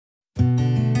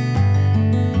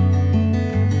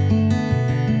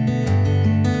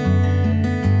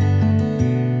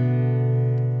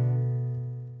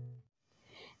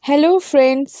Hello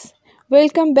friends,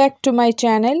 welcome back to my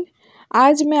channel.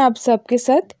 आज मैं आप सबके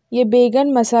साथ ये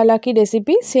बैगन मसाला की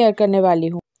रेसिपी शेयर करने वाली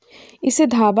हूँ। इसे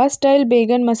ढाबा स्टाइल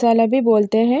बैगन मसाला भी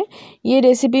बोलते हैं। ये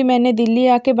रेसिपी मैंने दिल्ली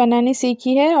आके बनानी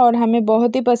सीखी है और हमें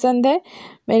बहुत ही पसंद है।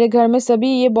 मेरे घर में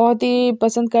सभी ये बहुत ही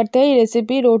पसंद करते हैं। ये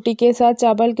रेसिपी रोटी के साथ,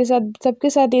 चावल के साथ, सबके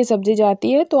साथ ये सब्ज़ी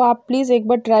जाती है, तो आप प्लीज़ एक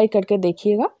बार ट्राई करके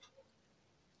देखिएगा।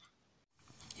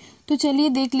 तो चलिए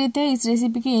देख लेते हैं इस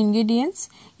रेसिपी के इंग्रेडिएंट्स।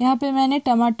 यहाँ पे मैंने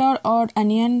टमाटर और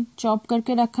अनियन चॉप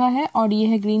करके रखा है और ये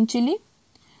है ग्रीन चिली।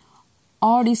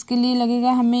 और इसके लिए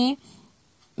लगेगा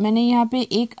मैंने यहाँ पे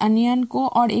एक अनियन को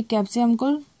और एक कैप्सिकम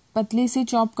को पतली से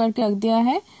चॉप करके रख दिया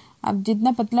है। अब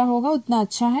जितना पतला होगा उतना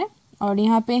अच्छा है। और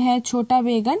यहाँ पे है छोटा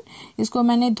बैगन, इसको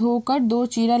मैंने धोकर 2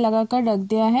 चीरा लगाकर रख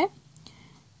दिया है।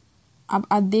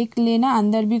 अब देख लेना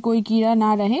अंदर भी कोई कीड़ा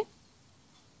ना रहे।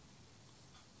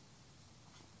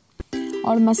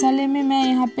 और मसाले में मैं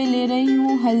यहाँ पे ले रही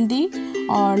हूँ हल्दी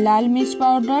और लाल मिर्च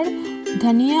पाउडर,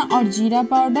 धनिया और जीरा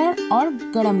पाउडर और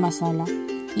गरम मसाला।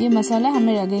 ये मसाला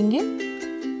हमें लगेंगे।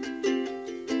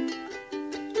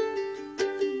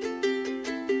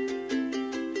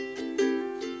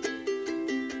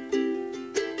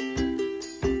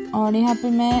 और यहाँ पे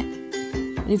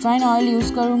मैं रिफाइंड ऑयल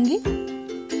यूज करूँगी।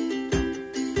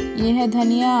 ये है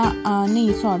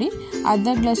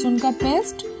अदरक लहसुन का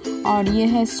पेस्ट और ये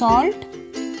है सॉल्ट।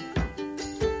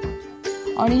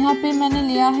 और यहाँ पे मैंने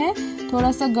लिया है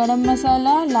थोड़ा सा गरम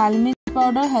मसाला, लाल मिर्च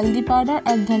पाउडर, हल्दी पाउडर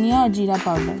और धनिया और जीरा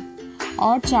पाउडर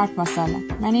और चाट मसाला।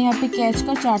 मैंने यहाँ पे कैच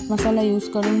का चाट मसाला यूज़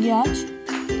करूँगी आज।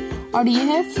 और ये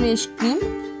है फ्रेश क्रीम।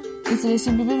 इस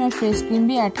रेसिपी पे मैं फ्रेश क्रीम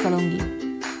भी ऐड करूँगी।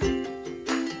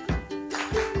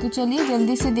 तो चलिए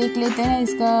जल्दी से देख लेते हैं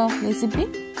इसका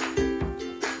रेसिपी।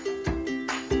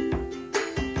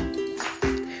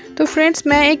 तो फ्रेंड्स,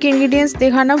 मैं एक इंग्रेडिएंट्स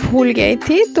दिखाना भूल गई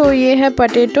थी, तो ये है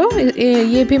पोटैटो।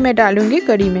 ये भी मैं डालूंगी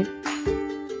करी में।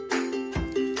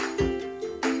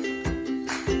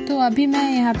 तो अभी मैं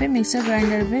यहाँ पे मिक्सर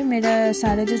ग्राइंडर पे मेरा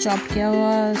सारा जो चॉप किया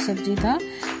हुआ सब्जी था,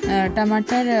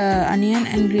 टमाटर, अनियन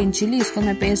एंड ग्रीन चिली, इसको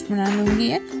मैं पेस्ट बना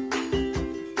लूँगी एक।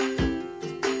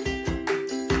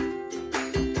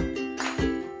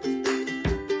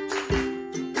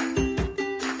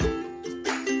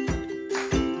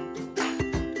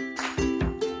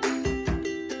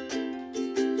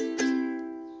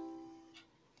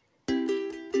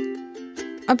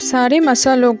 अब सारे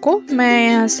मसालों को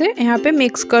मैं यहाँ पे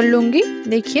मिक्स कर लूँगी।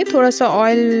 देखिए थोड़ा सा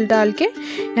ऑयल डाल के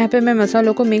यहाँ पे मैं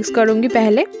मसालों को मिक्स करूँगी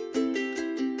पहले।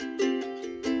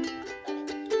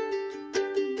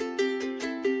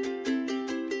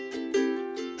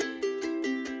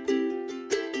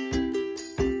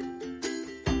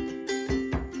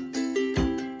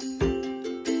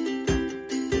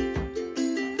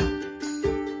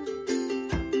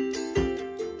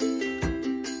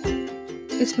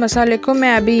 इस मसाले को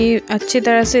मैं अभी अच्छी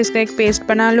तरह से इसका एक पेस्ट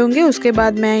बना लूँगी। उसके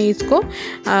बाद मैं इसको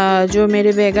जो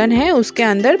मेरे बैगन है उसके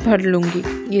अंदर भर लूँगी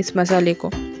इस मसाले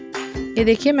को। ये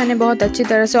देखिए मैंने बहुत अच्छी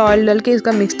तरह से ऑयल डाल के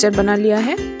इसका मिक्सचर बना लिया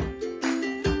है।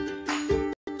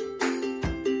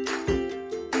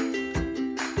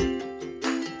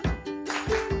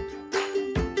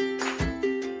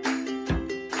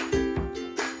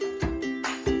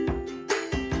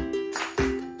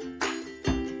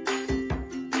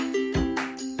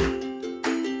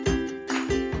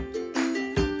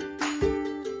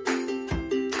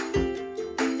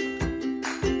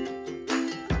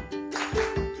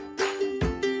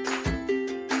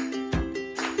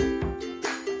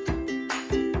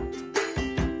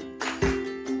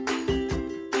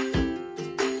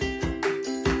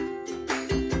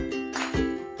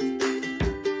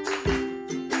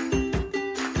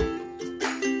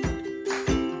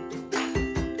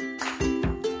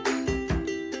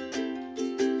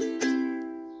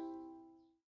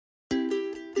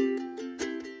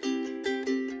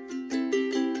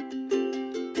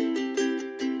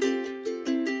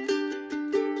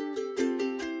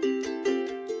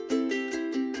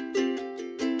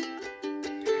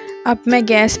 अब मैं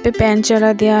गैस पे पैन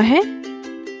चढ़ा दिया है।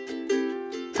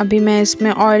 अभी मैं इसमें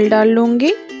ऑयल डाल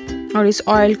लूँगी और इस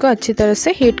ऑयल को अच्छी तरह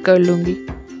से हीट कर लूँगी।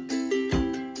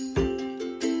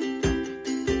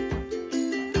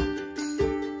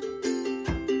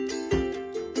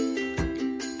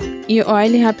 ये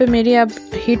ऑयल यहाँ पे मेरी अब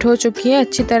हीट हो चुकी है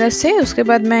अच्छी तरह से। उसके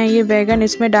बाद मैं ये बैगन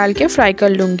इसमें डाल के फ्राई कर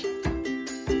लूँगी।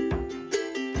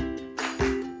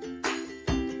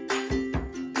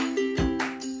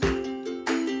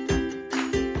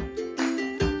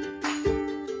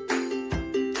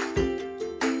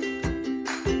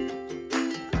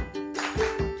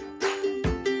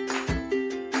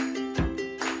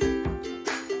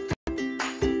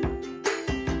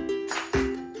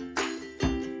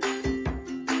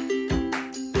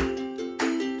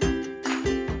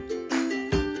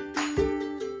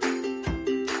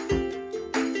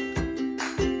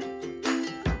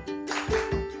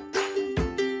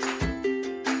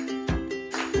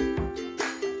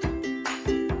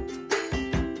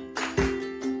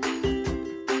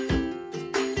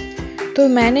 तो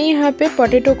मैंने यहाँ पे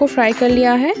पोटैटो को फ्राई कर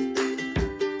लिया है।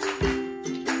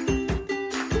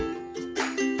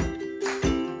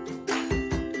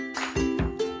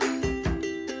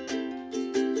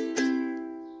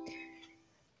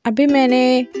 अभी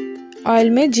मैंने ऑयल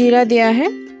में जीरा दिया है,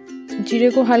 जीरे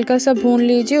को हल्का सा भून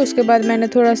लीजिए। उसके बाद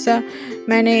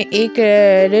मैंने एक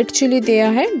रेड चिली दिया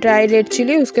है, ड्राई रेड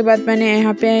चिली। उसके बाद मैंने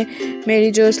यहाँ पे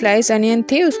मेरी जो स्लाइस अनियन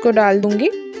थी उसको डाल दूंगी।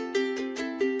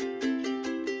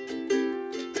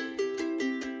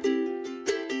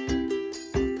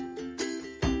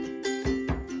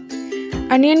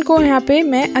 अनियन को यहाँ पे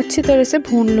मैं अच्छी तरह से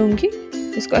भून लूंगी।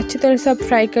 इसको अच्छी तरह से आप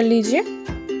फ्राई कर लीजिए।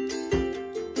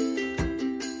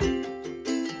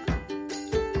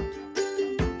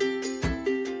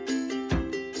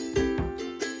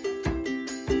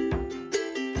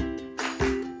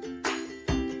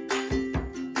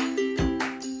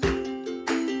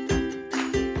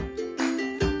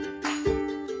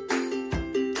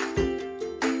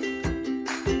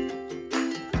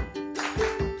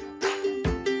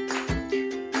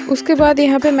 उसके बाद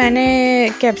यहाँ पे मैंने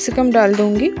कैप्सिकम डाल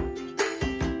दूंगी।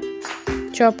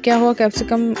 चॉप किया हुआ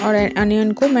कैप्सिकम और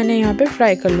अनियन को मैंने यहाँ पे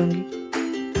फ्राई कर लूंगी।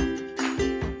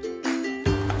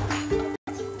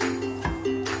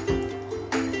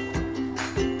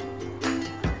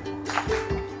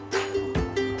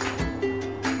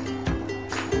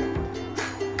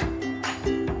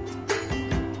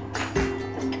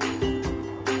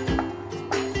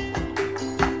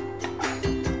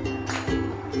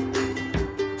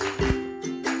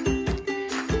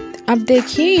 अब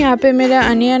देखिए यहाँ पे मेरा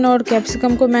अनियन और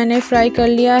कैप्सिकम को मैंने फ्राई कर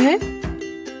लिया है।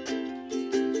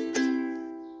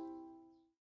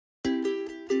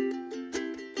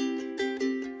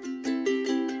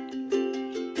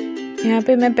 यहाँ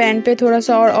पे मैं पैन पे थोड़ा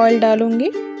सा और ऑयल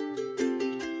डालूंगी।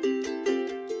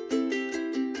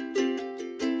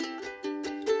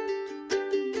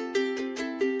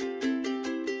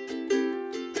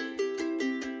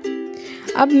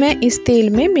 अब मैं इस तेल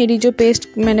में मेरी जो पेस्ट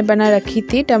मैंने बना रखी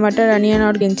थी टमाटर, अनियन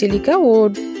और ग्रीन चिली का, वो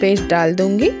पेस्ट डाल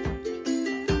दूंगी।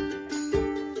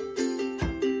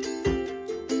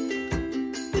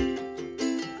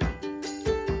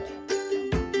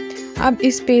 अब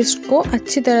इस पेस्ट को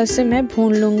अच्छी तरह से मैं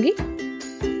भून लूंगी।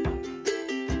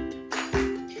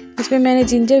 इसमें मैंने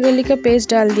जिंजर गार्लिक का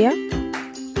पेस्ट डाल दिया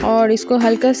और इसको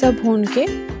हल्का सा भून के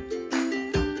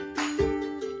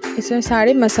इसमें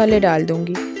सारे मसाले डाल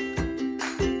दूंगी।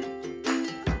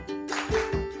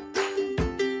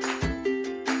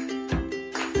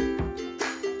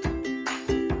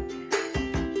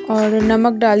 और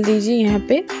नमक डाल दीजिए यहाँ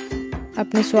पे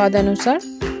अपने स्वाद अनुसार।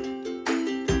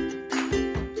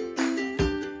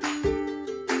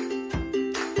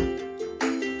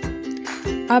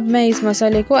 अब मैं इस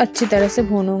मसाले को अच्छी तरह से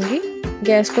भूनूंगी।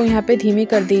 गैस को यहाँ पे धीमी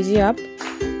कर दीजिए आप।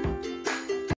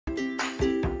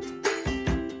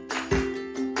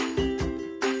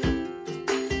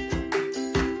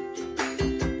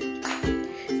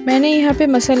 मैंने यहाँ पे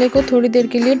मसाले को थोड़ी देर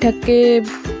के लिए ढक के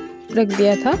रख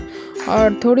दिया था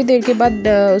और थोड़ी देर के बाद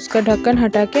उसका ढक्कन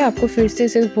हटा के आपको फिर से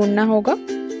इसे भूनना होगा।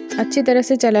 अच्छी तरह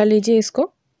से चला लीजिए इसको।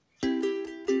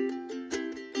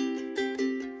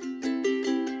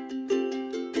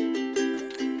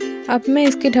 अब मैं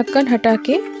इसके ढक्कन हटा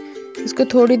के इसको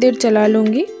थोड़ी देर चला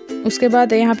लूँगी। उसके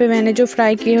बाद यहाँ पे मैंने जो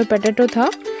फ्राई किए हुए पोटैटो था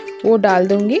वो डाल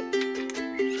दूँगी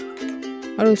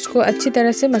और उसको अच्छी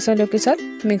तरह से मसालों के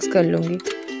साथ मिक्स कर लूँगी।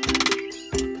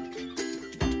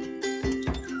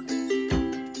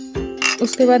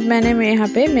 उसके बाद मैं यहाँ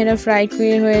पे मेरा फ्राई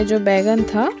किए हुए जो बैगन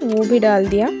था वो भी डाल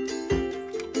दिया।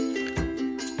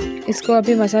 इसको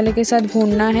अभी मसाले के साथ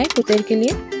भूनना है कुछ देर के लिए।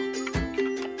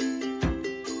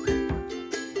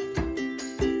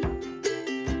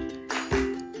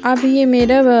 अब ये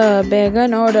मेरा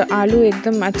बैगन और आलू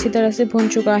एकदम अच्छी तरह से भून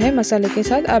चुका है मसाले के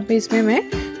साथ। अब इसमें मैं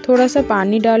थोड़ा सा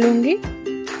पानी डालूंगी,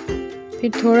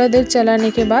 फिर थोड़ा देर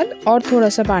चलाने के बाद और थोड़ा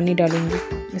सा पानी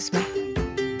डालूंगी इसमें।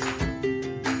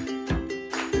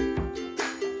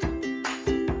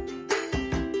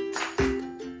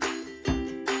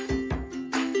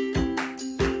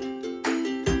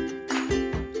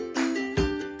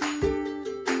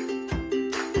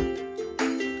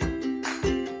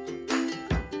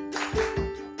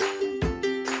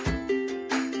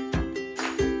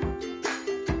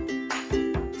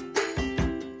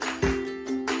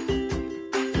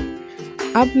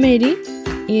 अब मेरी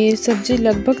ये सब्ज़ी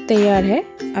लगभग तैयार है।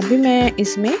 अभी मैं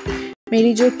इसमें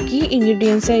मेरी जो की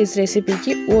इंग्रेडिएंट्स है इस रेसिपी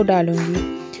की वो डालूँगी।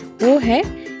 वो है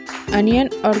अनियन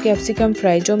और कैप्सिकम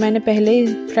फ्राई, जो मैंने पहले ही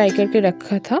फ्राई करके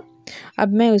रखा था।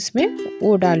 अब मैं उसमें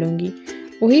वो डालूँगी।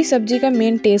 वही सब्ज़ी का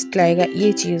मेन टेस्ट लाएगा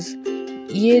ये चीज़।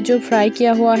 ये जो फ्राई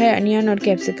किया हुआ है अनियन और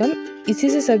कैप्सिकम, इसी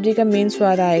से सब्ज़ी का मेन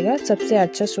स्वाद आएगा, सबसे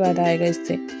अच्छा स्वाद आएगा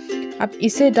इससे। आप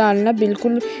इसे डालना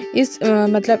बिल्कुल इस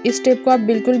स्टेप को आप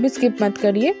बिल्कुल भी स्किप मत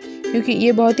करिए, क्योंकि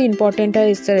ये बहुत ही इम्पोर्टेंट है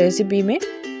इस रेसिपी में।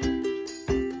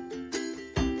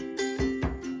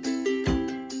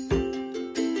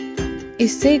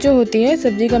 इससे जो होती है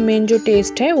सब्ज़ी का मेन जो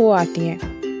टेस्ट है वो आती है।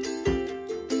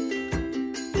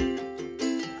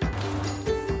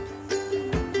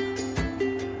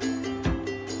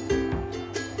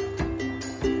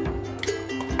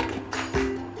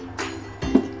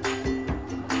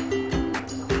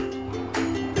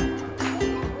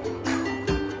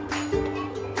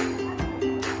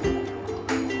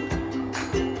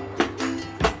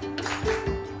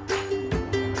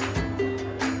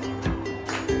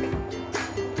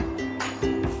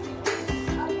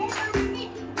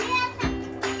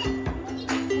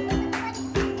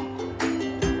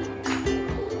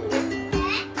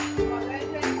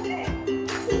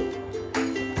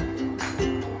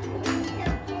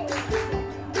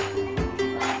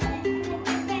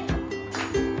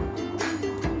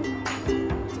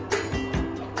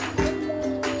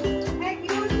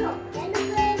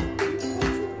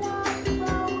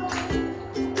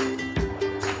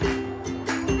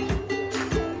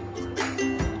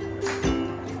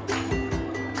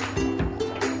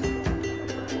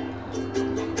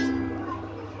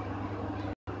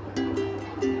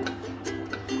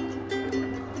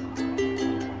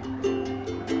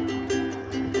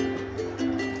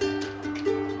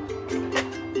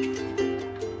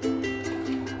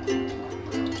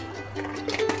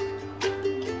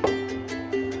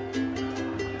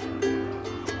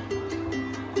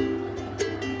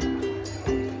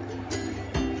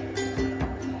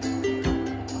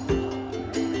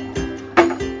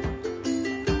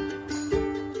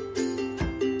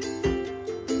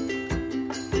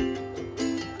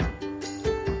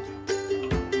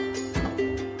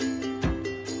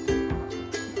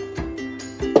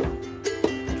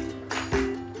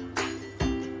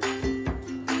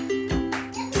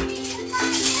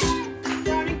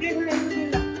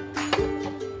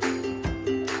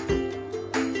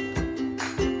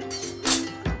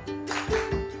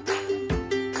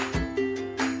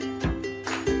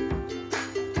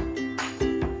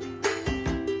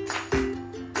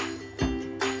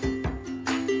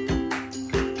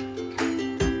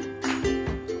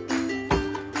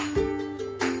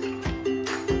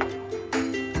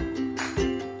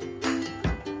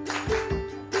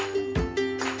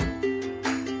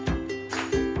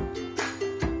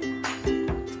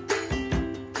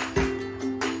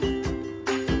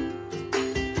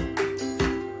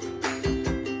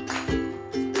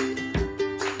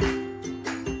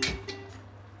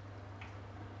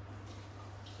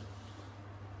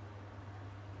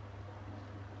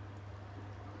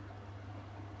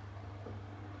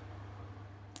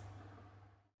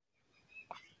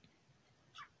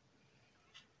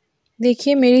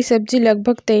 देखिए मेरी सब्ज़ी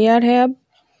लगभग तैयार है।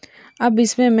 अब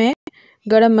इसमें मैं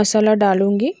गरम मसाला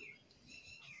डालूँगी।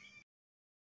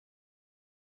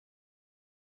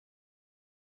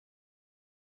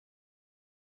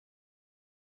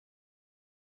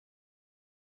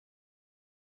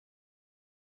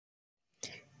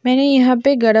 मैंने यहाँ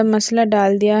पे गरम मसाला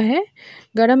डाल दिया है।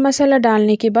 गरम मसाला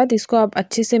डालने के बाद इसको आप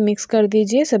अच्छे से मिक्स कर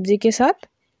दीजिए सब्ज़ी के साथ।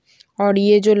 और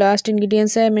ये जो लास्ट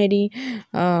इंग्रेडिएंट्स है मेरी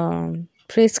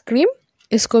फ्रेश क्रीम,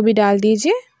 इसको भी डाल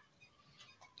दीजिए।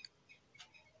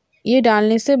 ये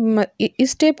डालने से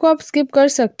इस स्टेप को आप स्किप कर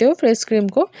सकते हो फ्रेश क्रीम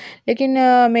को, लेकिन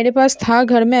मेरे पास था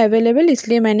घर में अवेलेबल,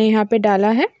 इसलिए मैंने यहाँ पे डाला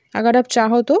है। अगर आप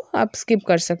चाहो तो आप स्किप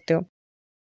कर सकते हो।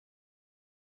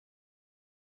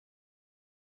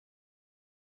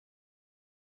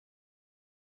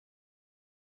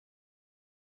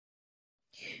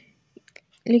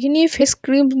 लेकिन ये फ्रेश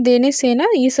क्रीम देने से ना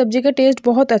ये सब्ज़ी का टेस्ट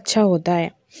बहुत अच्छा होता है।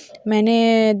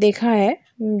 मैंने देखा है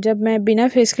जब मैं बिना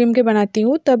फ्रेश क्रीम के बनाती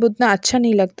हूँ तब उतना अच्छा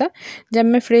नहीं लगता, जब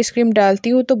मैं फ्रेश क्रीम डालती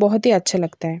हूँ तो बहुत ही अच्छा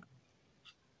लगता है।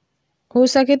 हो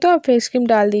सके तो आप फ्रेश क्रीम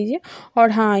डाल दीजिए।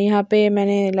 और हाँ, यहाँ पे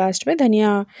मैंने लास्ट में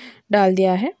धनिया डाल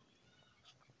दिया है।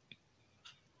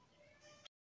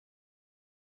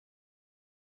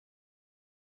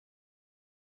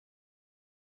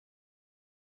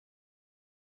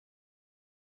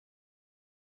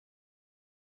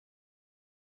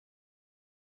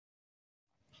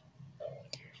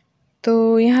 तो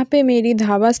यहाँ पे मेरी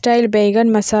ढाबा स्टाइल बैंगन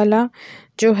मसाला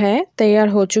जो है तैयार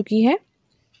हो चुकी है।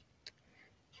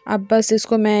 अब बस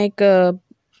इसको मैं एक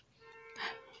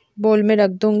बोल में रख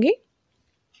दूँगी।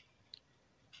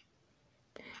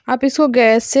 आप इसको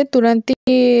गैस से तुरंत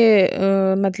ही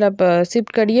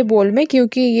शिफ्ट करिए बोल में,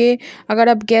 क्योंकि ये अगर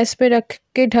आप गैस पे रख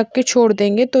के ढक के छोड़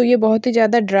देंगे तो ये बहुत ही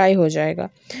ज़्यादा ड्राई हो जाएगा।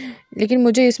 लेकिन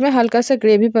मुझे इसमें हल्का सा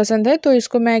ग्रेवी पसंद है, तो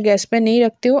इसको मैं गैस पे नहीं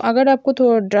रखती हूँ। अगर आपको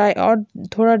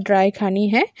थोड़ा ड्राई खानी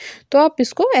है तो आप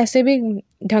इसको ऐसे भी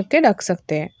ढक के रख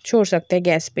सकते हैं, छोड़ सकते हैं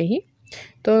गैस पे ही।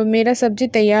 तो मेरा सब्जी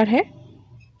तैयार है।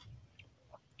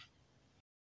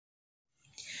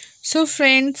 सो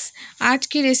फ्रेंड्स, आज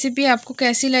की रेसिपी आपको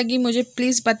कैसी लगी मुझे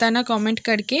प्लीज़ बताना कमेंट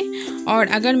करके। और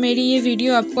अगर मेरी ये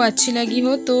वीडियो आपको अच्छी लगी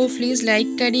हो तो प्लीज़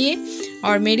लाइक करिए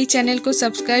और मेरी चैनल को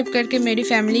सब्सक्राइब करके मेरी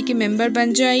फैमिली के मेंबर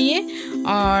बन जाइए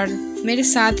और मेरे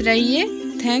साथ रहिए।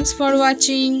 Thanks for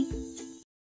watching.